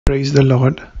Praise the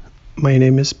Lord. My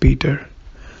name is Peter.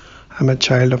 I'm a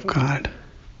child of God.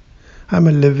 I'm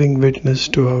a living witness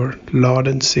to our Lord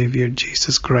and Savior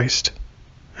Jesus Christ.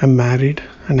 I'm married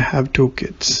and have 2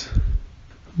 kids.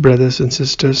 Brothers and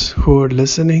sisters who are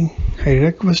listening, I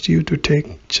request you to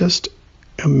take just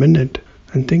a minute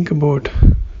and think about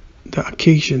the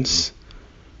occasions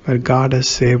where God has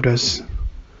saved us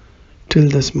till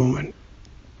this moment.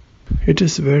 It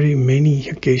is very many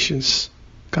occasions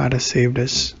God has saved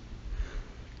us.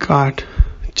 God,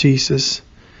 Jesus,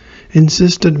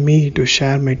 insisted me to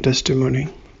share my testimony,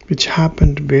 which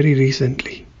happened very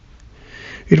recently.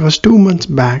 It was 2 months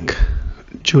back,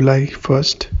 July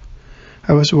 1st.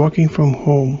 I was walking from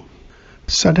home.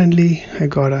 Suddenly, I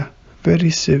got a very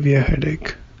severe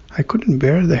headache. I couldn't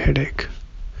bear the headache.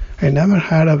 I never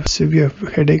had a severe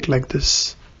headache like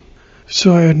this.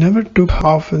 So I never took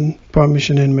often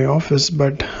permission in my office,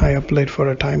 but I applied for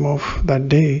a time off that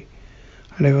day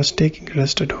and I was taking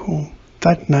rest at home.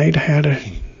 That night I had a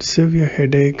severe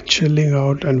headache, chilling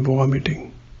out and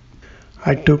vomiting.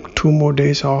 I took 2 more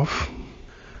days off.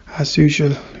 As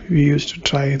usual, we used to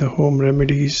try the home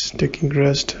remedies, taking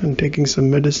rest and taking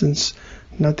some medicines.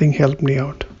 Nothing helped me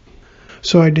out.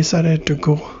 So I decided to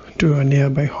go to a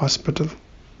nearby hospital.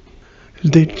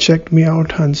 They checked me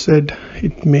out and said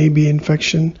it may be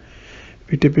infection.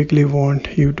 We typically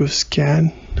want you to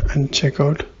scan and check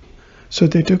out. So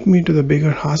they took me to the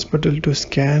bigger hospital to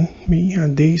scan me,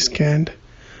 and they scanned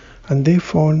and they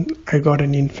found I got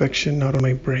an infection around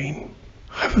my brain.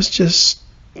 I was just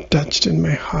touched in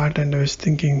my heart and I was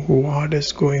thinking, what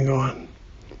is going on?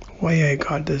 Why I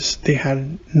got this? They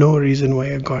had no reason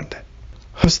why I got that.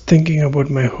 I was thinking about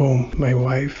my home, my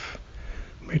wife.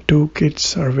 My 2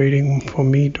 kids are waiting for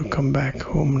me to come back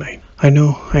home night. I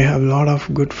know I have a lot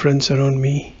of good friends around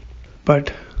me,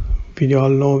 but we all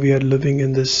know we are living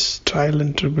in this trial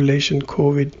and tribulation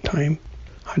COVID time.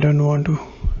 I don't want to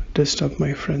disturb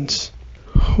my friends.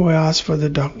 I asked for the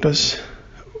doctors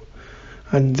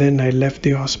and then I left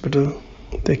the hospital,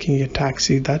 taking a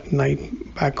taxi that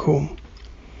night back home.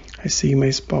 I see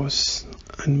my spouse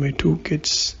and my 2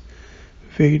 kids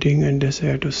waiting and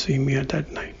desire to see me at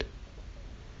that night.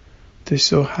 They're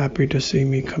so happy to see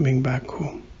me coming back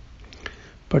home.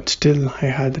 But still I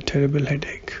had a terrible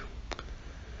headache.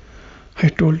 I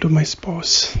told to my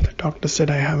spouse, the doctor said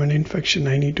I have an infection,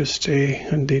 I need to stay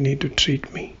and they need to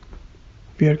treat me.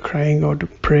 We are crying out,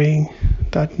 praying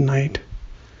that night,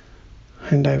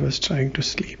 and I was trying to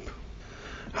sleep.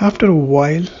 After a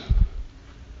while,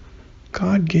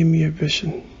 God gave me a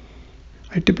vision.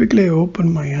 I typically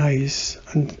opened my eyes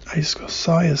and I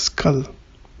saw a skull,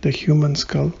 the human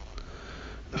skull.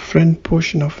 The front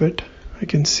portion of it, I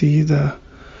can see the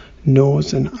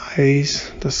nose and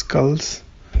eyes, the skulls.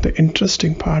 The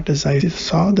interesting part is I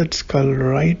saw that skull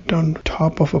right on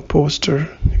top of a poster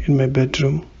in my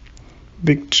bedroom.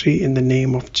 Victory in the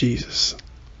name of Jesus.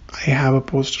 I have a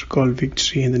poster called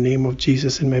Victory in the name of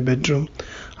Jesus in my bedroom,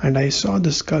 and I saw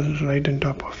the skull right on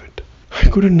top of it. I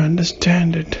couldn't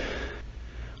understand it.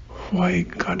 Why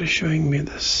God is showing me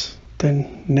this?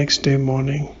 Then next day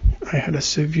morning, I had a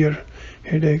severe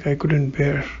headache I couldn't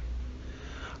bear.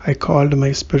 I called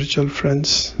my spiritual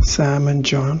friends, Sam and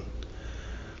John,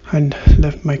 and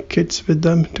left my kids with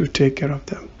them to take care of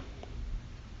them.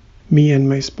 Me and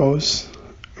my spouse,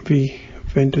 we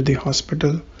went to the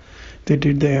hospital. They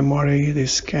did the MRI, they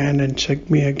scanned and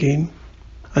checked me again,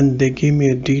 and they gave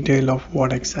me a detail of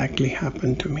what exactly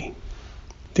happened to me.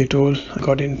 They told I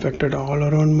got infected all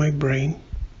around my brain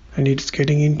and it's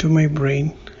getting into my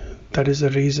brain. That is the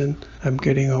reason I'm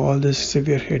getting all this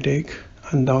severe headache.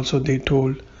 And also they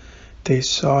told they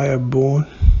saw a bone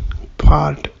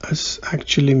part is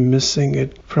actually missing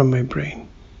it from my brain,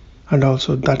 and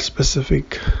also that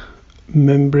specific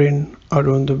membrane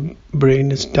around the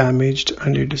brain is damaged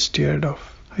and it is teared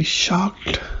off. I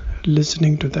shocked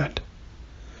listening to that,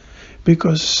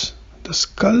 because the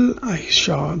skull I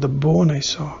saw, the bone I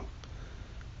saw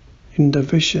in the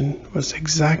vision was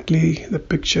exactly the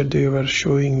picture they were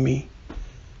showing me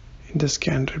in the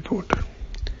scan report.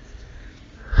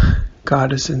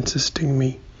 God is insisting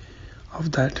me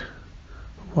of that,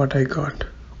 what I got,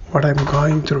 what I'm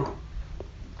going through.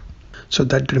 So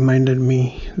that reminded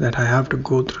me that I have to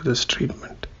go through this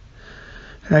treatment.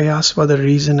 I asked for the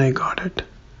reason I got it.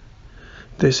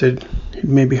 They said it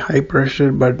may be high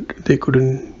pressure, but they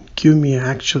couldn't give me an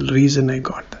actual reason I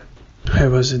got that. I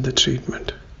was in the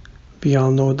treatment. We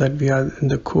all know that we are in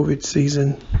the COVID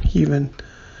season. Even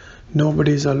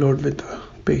nobody is allowed with the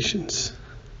patients.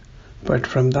 But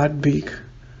from that week,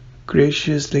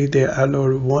 graciously they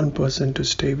allowed one person to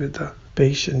stay with the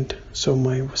patient so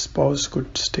my spouse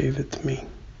could stay with me.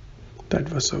 That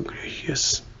was so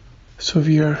gracious. So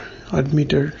we are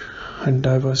admitted, and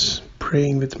I was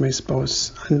praying with my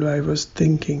spouse, and I was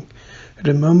thinking,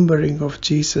 remembering of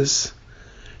Jesus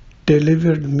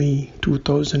delivered me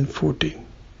 2014.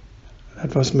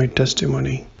 That was my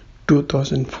testimony.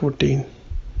 2014,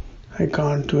 I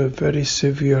gone to a very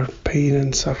severe pain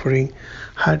and suffering,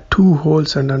 had 2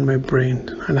 holes under my brain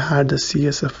and had a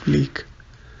CSF leak.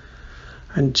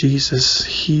 And Jesus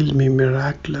healed me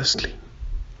miraculously.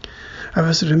 I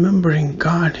was remembering,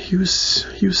 God, you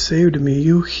saved me,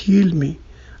 you healed me.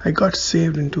 I got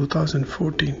saved in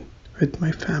 2014 with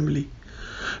my family.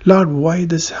 Lord, why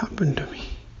this happened to me?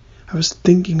 I was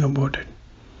thinking about it.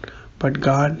 But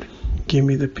God gave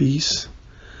me the peace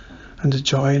and the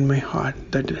joy in my heart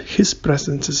that His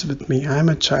presence is with me. I am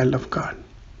a child of God.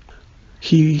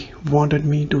 He wanted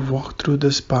me to walk through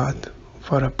this path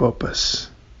for a purpose.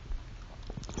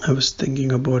 I was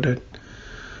thinking about it,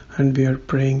 and we are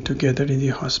praying together in the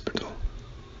hospital.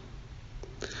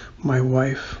 My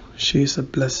wife, she is a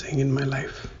blessing in my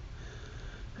life.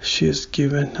 She is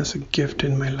given as a gift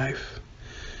in my life.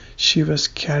 She was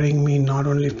carrying me not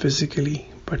only physically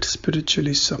but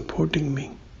spiritually, supporting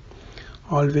me,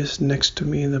 always next to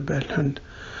me in the bed, and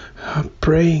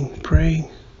praying,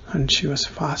 and she was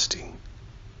fasting.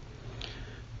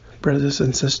 Brothers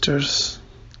and sisters,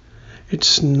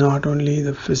 it's not only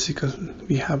the physical.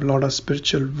 We have a lot of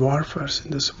spiritual warfare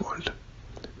in this world.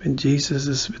 When Jesus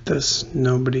is with us,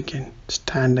 nobody can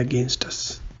stand against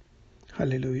us.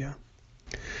 Hallelujah.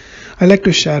 I'd like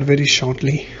to share very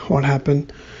shortly what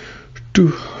happened.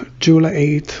 To July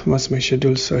 8th was my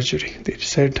scheduled surgery. They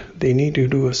said they need to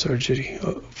do a surgery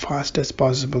fast as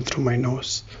possible through my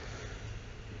nose.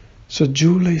 So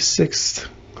July 6th,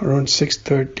 around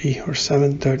 6:30 or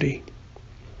 7:30,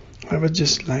 I was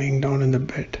just lying down in the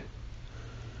bed,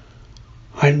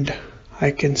 and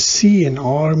I can see an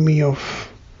army of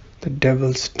the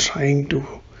devils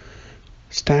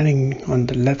standing on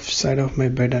the left side of my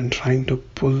bed and trying to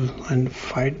pull and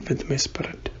fight with my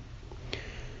spirit.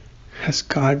 As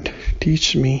God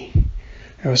teach me,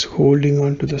 I was holding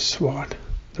on to the sword,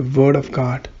 the word of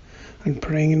God, and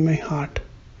praying in my heart.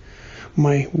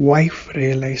 My wife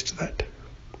realized that,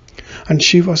 and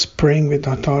she was praying with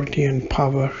authority and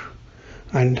power,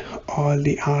 and all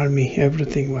the army,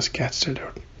 everything was casted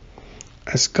out.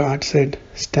 As God said,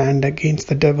 stand against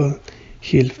the devil,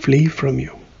 he'll flee from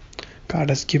you. God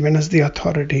has given us the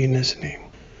authority in His name.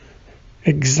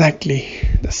 Exactly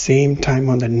the same time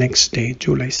on the next day,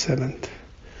 July 7th,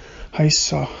 I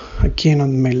saw again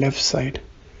on my left side,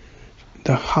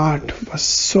 the heart was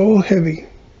so heavy.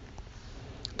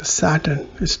 The Satan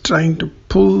is trying to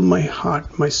pull my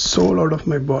heart, my soul out of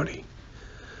my body.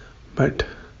 But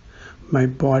my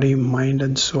body, mind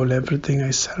and soul, everything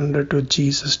I surrendered to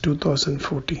Jesus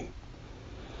 2014.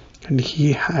 And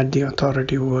He had the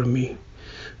authority over me.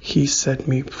 He set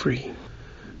me free.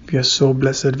 We are so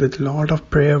blessed with a lot of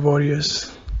prayer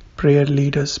warriors, prayer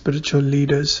leaders, spiritual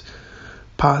leaders,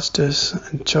 pastors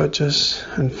and churches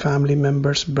and family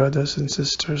members, brothers and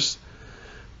sisters,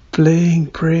 praying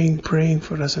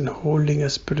for us and holding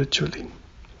us spiritually.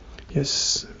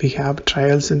 Yes, we have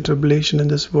trials and tribulation in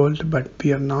this world, but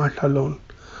we are not alone.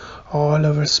 All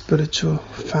our spiritual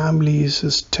families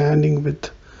is standing with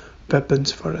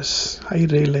weapons for us. I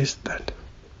realized that.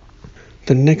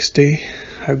 The next day,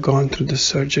 I've gone through the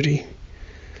surgery,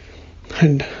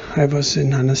 and I was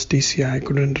in anesthesia. I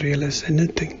couldn't realize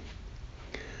anything.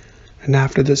 And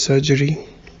after the surgery,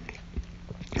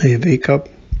 I wake up.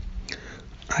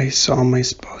 I saw my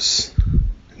spouse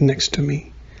next to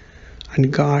me,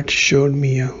 and God showed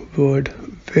me a word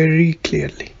very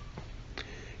clearly.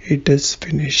 It is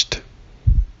finished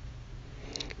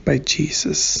by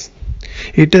Jesus.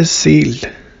 It is sealed.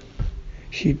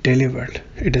 He delivered.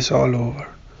 It is all over.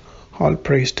 All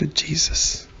praise to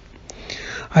Jesus.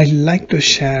 I like to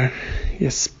share a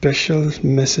special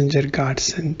messenger God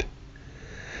sent.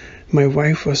 My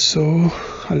wife was so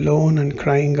alone and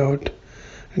crying out,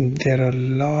 and there are a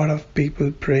lot of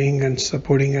people praying and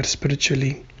supporting her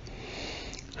spiritually.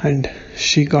 And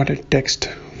she got a text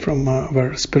from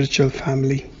our spiritual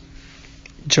family,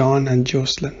 John and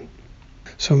Jocelyn.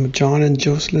 So John and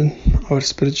Jocelyn, our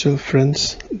spiritual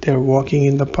friends, they are walking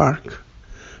in the park,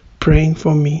 praying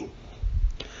for me.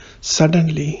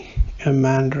 Suddenly, a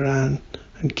man ran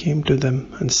and came to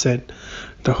them and said,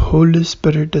 "The Holy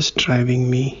Spirit is driving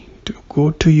me to go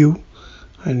to you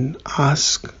and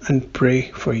ask and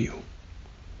pray for you."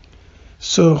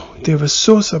 So they were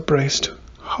so surprised.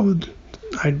 How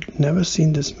I'd never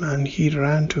seen this man. He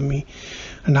ran to me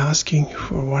and asking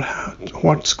for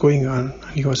what's going on,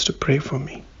 and he was to pray for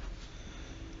me.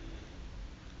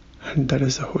 And that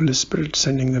is the Holy Spirit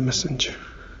sending the messenger.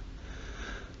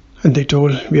 And they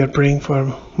told, we are praying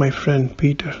for my friend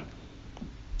Peter.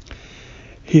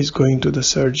 He's going to the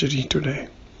surgery today.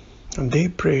 And they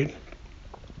prayed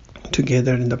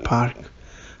together in the park.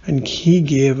 And he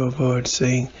gave a word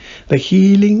saying, the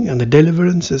healing and the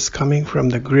deliverance is coming from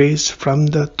the grace from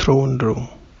the throne room.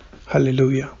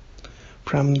 Hallelujah.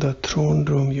 From the throne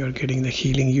room you are getting the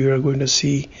healing. You are going to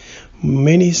see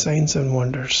many signs and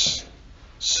wonders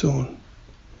soon.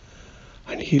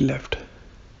 And he left.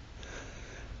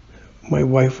 My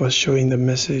wife was showing the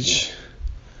message.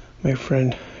 My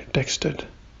friend texted.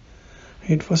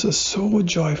 It was so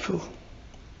joyful.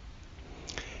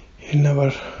 In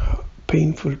our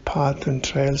painful path and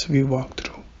trials we walked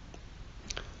through.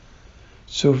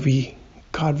 So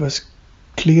God was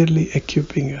clearly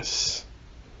equipping us.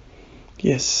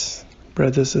 Yes,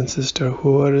 brothers and sisters,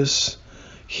 whoever is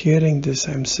hearing this,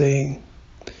 I'm saying,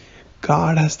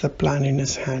 God has the plan in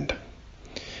His hand.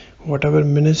 Whatever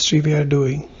ministry we are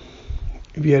doing,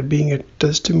 we are being a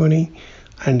testimony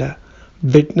and a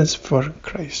witness for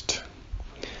Christ.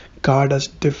 God has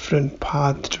different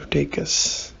paths to take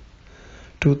us.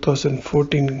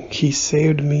 2014, He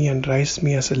saved me and raised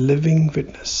me as a living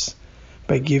witness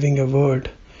by giving a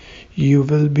word. You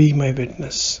will be my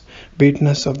witness,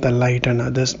 witness of the light, and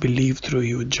others believe through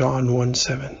you. John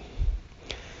 1:7.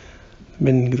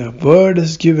 When the word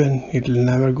is given, it will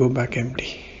never go back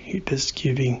empty. It is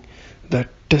giving the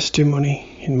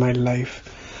testimony in my life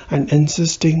and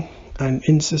insisting,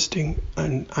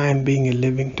 and I am being a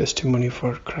living testimony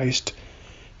for Christ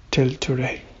till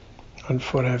today and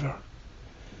forever.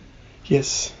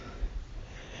 Yes,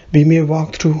 we may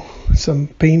walk through some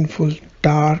painful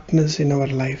darkness in our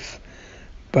life,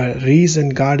 but the reason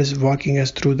God is walking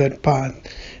us through that path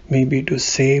may be to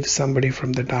save somebody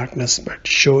from the darkness, but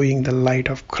showing the light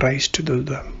of Christ to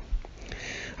them.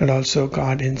 And also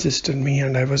God insisted me,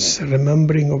 and I was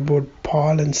remembering about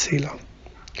Paul and Silas.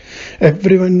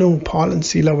 Everyone know Paul and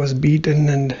Silas was beaten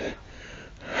and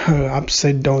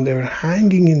upside down. They were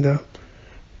hanging in the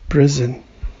prison.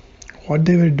 What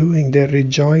they were doing, they're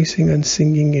rejoicing and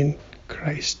singing in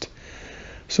Christ.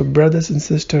 So brothers and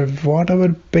sisters,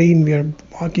 whatever pain we are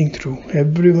walking through,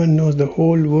 everyone knows, the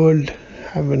whole world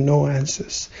have no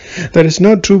answers. There is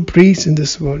no true peace in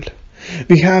this world.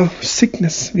 We have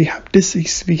sickness, we have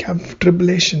disease, we have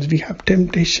tribulations, we have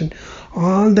temptation,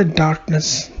 all the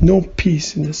darkness, no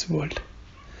peace in this world.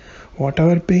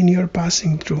 Whatever pain you are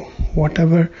passing through,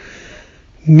 whatever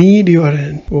need you are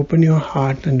in, open your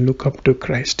heart and look up to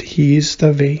Christ. He is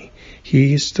the way,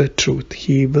 He is the truth.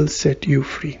 He will set you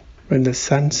free. When the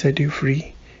Son set you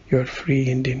free, you are free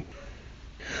indeed.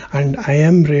 And I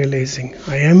am realizing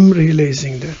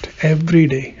that every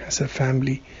day as a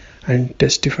family and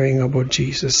testifying about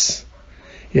Jesus.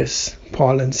 Yes,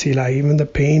 Paul and Silas, even the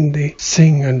pain, they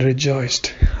sing and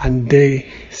rejoiced, and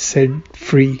they set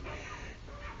free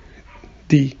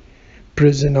the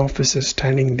prison officer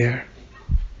standing there.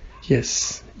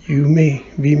 Yes,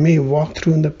 we may walk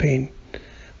through in the pain,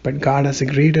 but God has a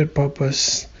greater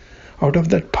purpose out of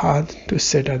that path to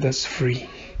set others free.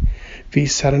 We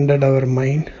surrendered our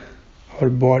mind, our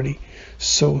body,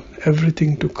 soul,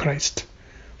 everything to Christ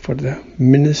for the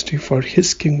ministry, for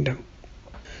His kingdom.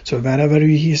 So wherever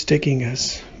He is taking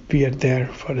us, we are there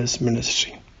for His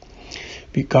ministry.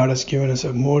 God has given us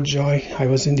a more joy. I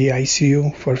was in the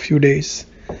ICU for a few days.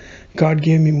 God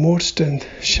gave me more strength,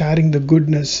 sharing the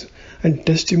goodness and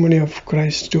testimony of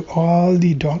Christ to all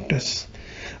the doctors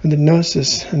and the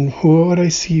nurses and whoever I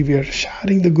see. We are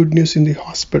sharing the good news in the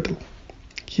hospital.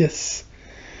 Yes,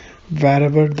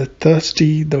 wherever the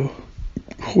thirsty, the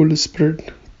Holy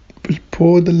Spirit will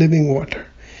pour the living water.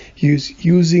 He is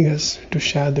using us to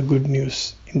share the good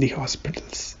news in the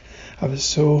hospitals. I was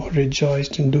so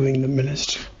rejoiced in doing the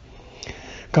ministry.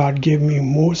 God gave me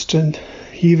more strength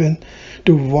even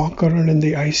to walk around in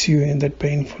the ICU in that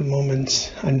painful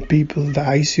moments, and people, the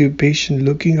ICU patient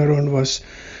looking around was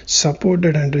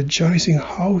supported and rejoicing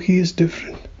how he is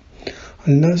different.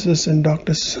 And nurses and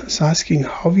doctors asking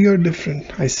how you are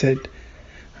different. I said,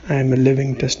 I am a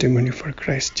living testimony for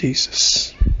Christ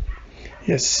Jesus.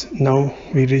 Yes, now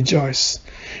we rejoice.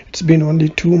 It's been only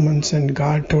 2 months and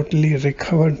God totally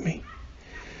recovered me.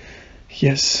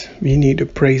 Yes, we need to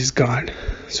praise God.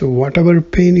 So whatever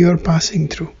pain you are passing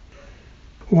through,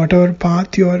 whatever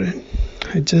path you are in,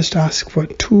 I just ask for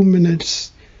 2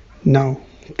 minutes now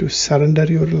to surrender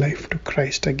your life to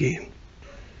Christ again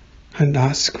and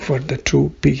ask for the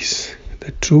true peace.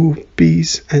 The true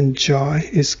peace and joy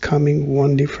is coming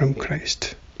only from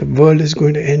Christ. The world is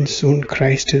going to end soon.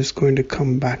 Christ is going to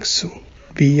come back soon.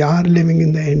 We are living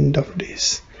in the end of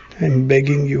days. I'm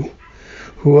begging you,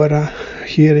 who are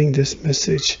hearing this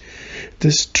message,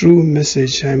 this true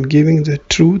message. I'm giving the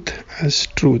truth as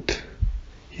truth.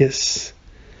 Yes,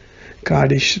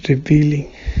 God is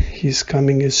revealing. His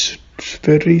coming is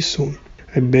very soon.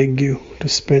 I beg you to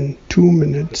spend 2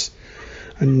 minutes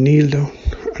and kneel down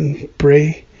and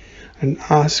pray and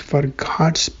ask for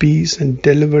God's peace and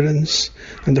deliverance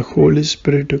and the Holy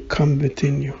Spirit to come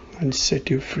within you and set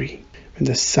you free. When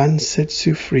the Son sets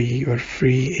you free, you are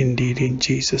free indeed in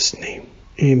Jesus' name.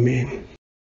 Amen.